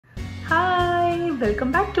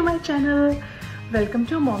welcome back to my channel. Welcome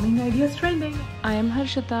to Momming Ideas Trending. I am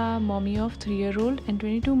Harshita, mommy of 3-year-old and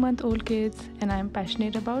 22-month-old kids, and I am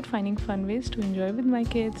passionate about finding fun ways to enjoy with my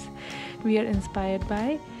kids. We are inspired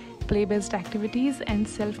by play-based activities and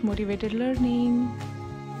self-motivated learning.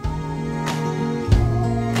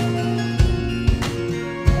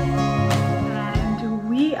 And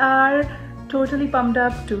we are totally pumped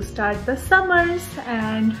up to start the summers,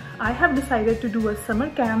 and I have decided to do a summer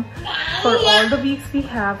camp for all the weeks we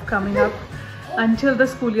have coming up until the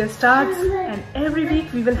school year starts, and every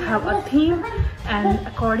week we will have a theme, and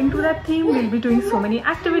according to that theme we'll be doing so many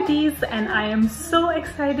activities, and I am so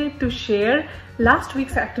excited to share last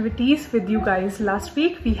week's activities with you guys. Last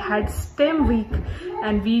week we had STEM week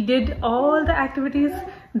and we did all the activities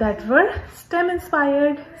that were STEM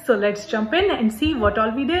inspired. So let's jump in and see what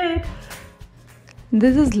all we did.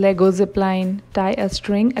 This is Lego zipline. Tie a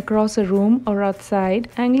string across a room or outside,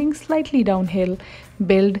 angling slightly downhill.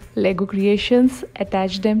 Build Lego creations,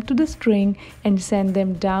 attach them to the string and send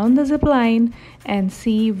them down the zipline and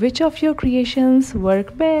see which of your creations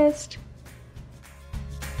work best.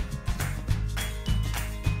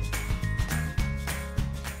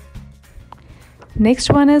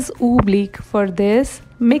 Next one is Oblique. For this,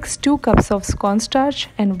 mix 2 cups of cornstarch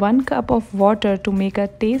and 1 cup of water to make a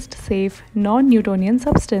taste-safe, non-Newtonian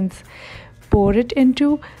substance. Pour it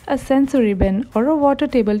into a sensory bin or a water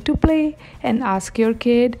table to play and ask your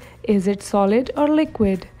kid, is it solid or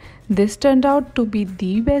liquid? This turned out to be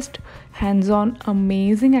the best hands-on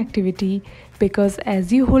amazing activity because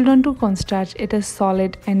as you hold on to cornstarch, it is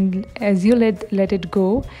solid, and as you let it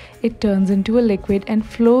go, it turns into a liquid and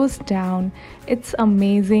flows down. It's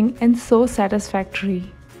amazing and so satisfactory.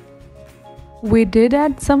 We did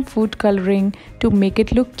add some food coloring to make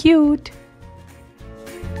it look cute.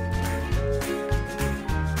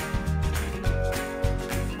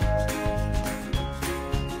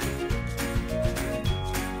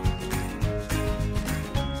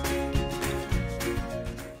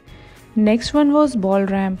 Next one was ball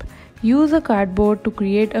ramp. Use a cardboard to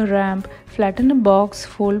create a ramp, flatten a box,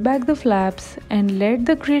 fold back the flaps, and let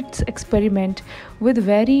the kids experiment with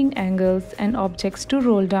varying angles and objects to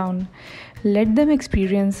roll down. Let them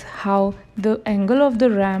experience how the angle of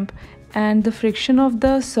the ramp and the friction of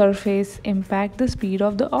the surface impact the speed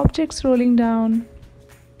of the objects rolling down.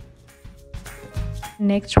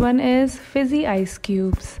 Next one is Fizzy Ice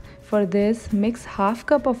cubes. For this, mix half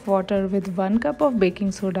cup of water with 1 cup of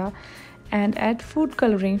baking soda and add food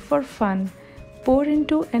coloring for fun. Pour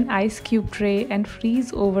into an ice cube tray and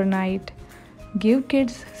freeze overnight. Give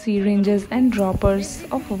kids syringes and droppers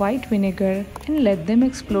of white vinegar and let them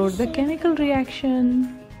explore the chemical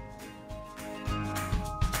reaction.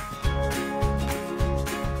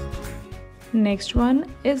 Next one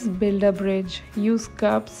is build a bridge. Use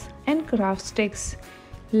cups and craft sticks.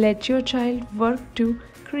 Let your child work to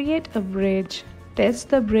create a bridge. Test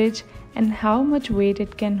the bridge and how much weight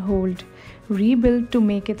it can hold. Rebuild to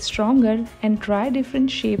make it stronger and try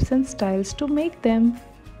different shapes and styles to make them.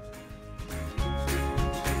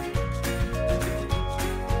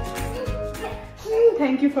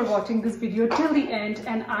 Thank you for watching this video till the end,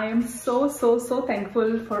 and I am so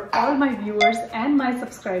thankful for all my viewers and my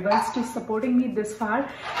subscribers to supporting me this far,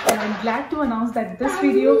 and I'm glad to announce that this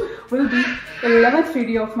video will be the 11th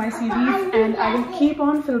video of my series, and I will keep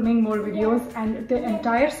on filming more videos, and the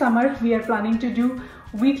entire summer we are planning to do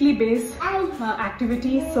weekly based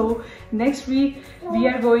activities. So next week we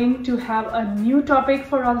are going to have a new topic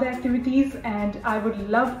for all the activities, and I would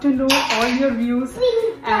love to know all your views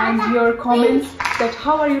and your comments that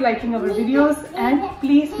how are you liking our videos, and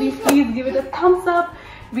please give it a thumbs up.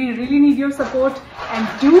 We really need your support, and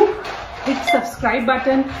do hit subscribe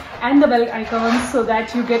button and the bell icon so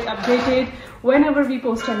that you get updated whenever we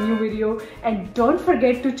post a new video. And don't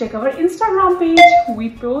forget to check our Instagram page. We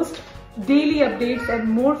post daily updates and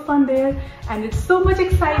more fun there, and it's so much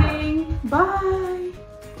exciting. Bye.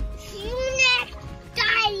 See you next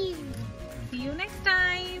time. See you next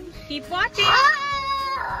time. Keep watching.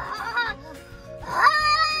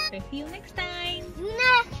 See you next time.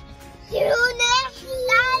 See you next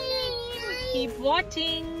time. Keep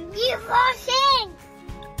watching. Keep watching.